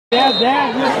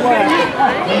Dad, this way.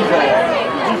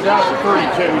 He's out for 32.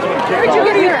 He's going to kick off. Where'd you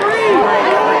get your three?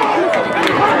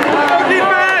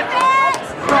 Defense!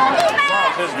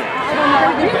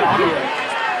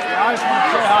 I just want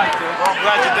to say hi, kid. Well, I'm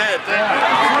glad you did. Thank you.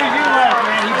 Before you left,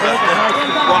 man, he built a nice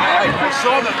one. Well, I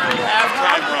saw them in the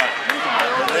halftime run.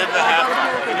 They had the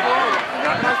halftime.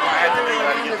 That's why I had to do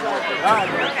that to get to work.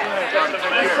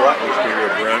 What was the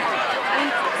good, Brent?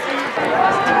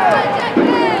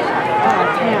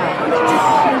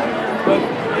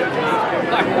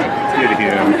 Get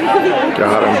him.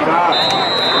 Got him.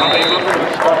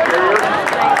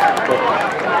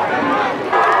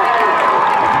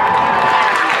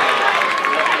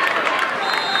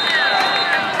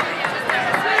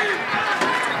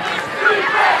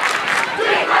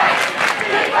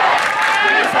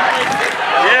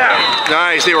 Yeah.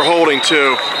 Nice. They were holding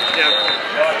too.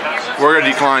 We're going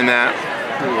to decline that.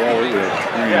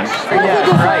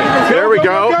 There we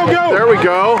go. There we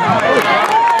go.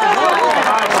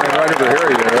 Right over here,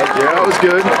 yeah, that was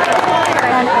good.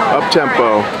 Up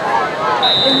tempo.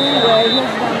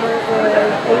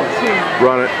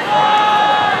 Run it.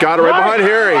 Got it right behind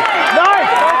Harry.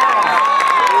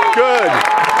 Good.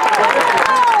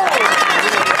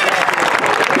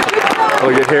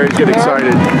 Look at Harry, get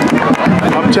excited.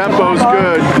 Up tempo's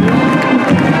good.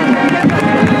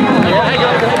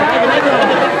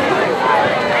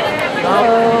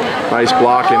 Nice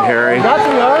blocking, Harry. Yeah.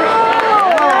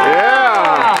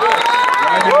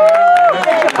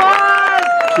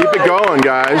 Keep it going,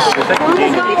 guys. Did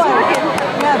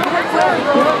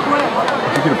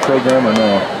you get a program or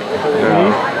no? Yeah.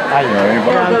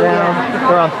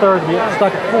 We're on third, we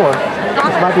stuck at four.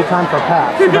 This might be time for a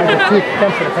pass. We might get two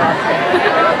attempts at a pass.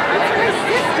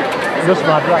 This is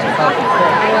not right.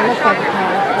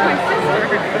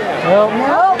 Well,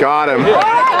 Got him.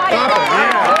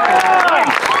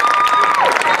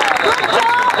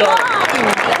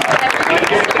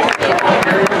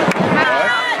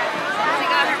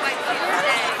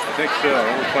 I think so. It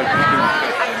looks like she's doing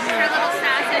nice.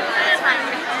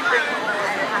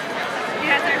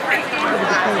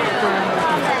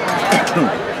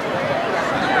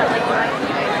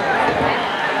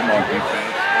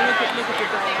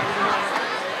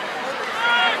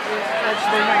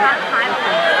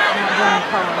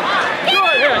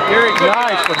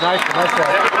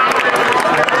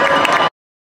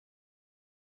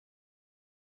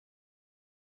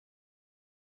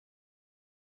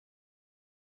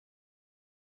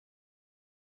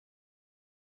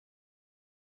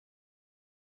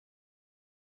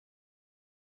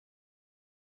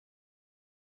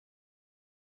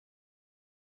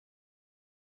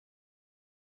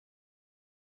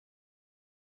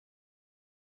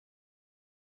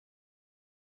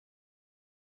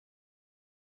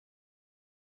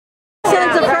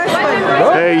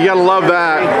 Hey, you gotta love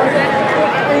that.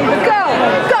 Go!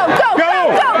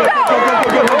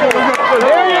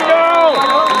 There you go!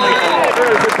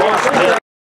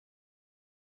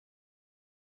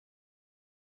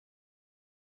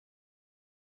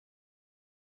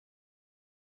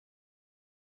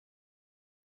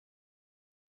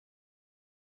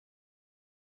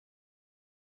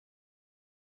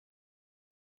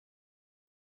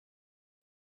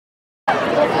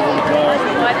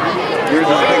 You're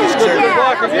the biggest cheerleader.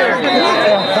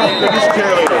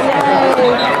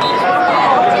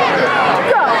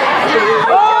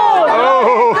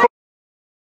 Oh!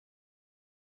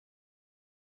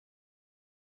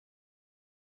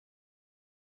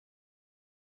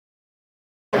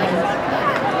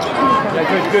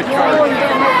 Good charge.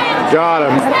 Got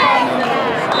him.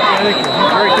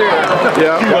 Right there.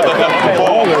 Yeah.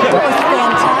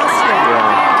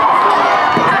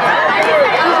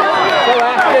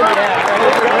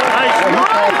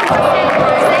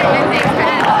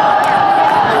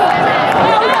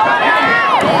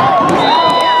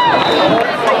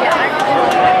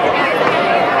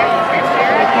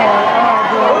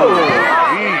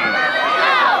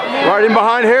 Right in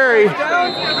behind Harry. He's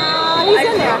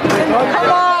in there. Come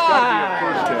on!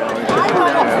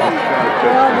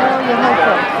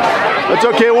 That's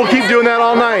okay, we'll keep doing that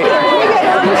all night.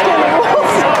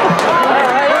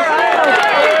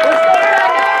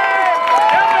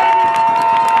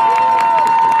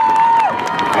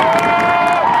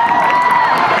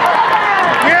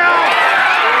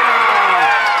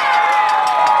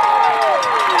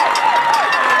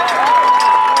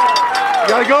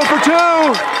 Gotta go for two.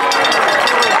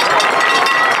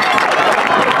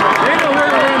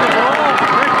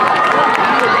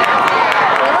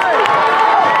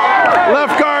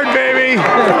 Left guard, baby.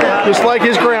 Just like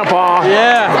his grandpa.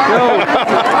 Yeah, go.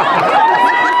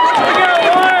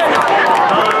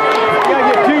 You gotta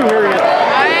get two.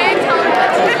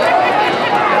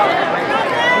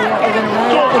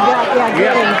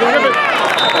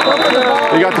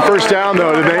 the first down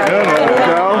though, did they?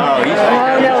 No.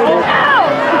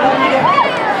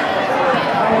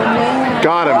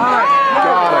 Got him.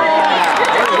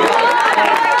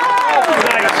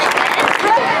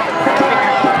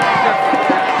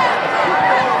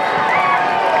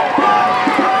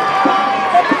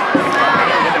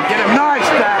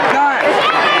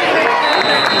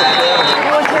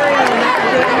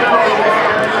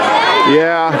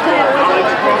 Yeah.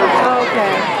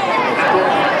 Okay.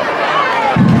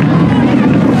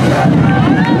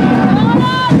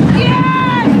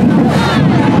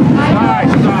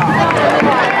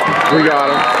 We got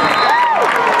him.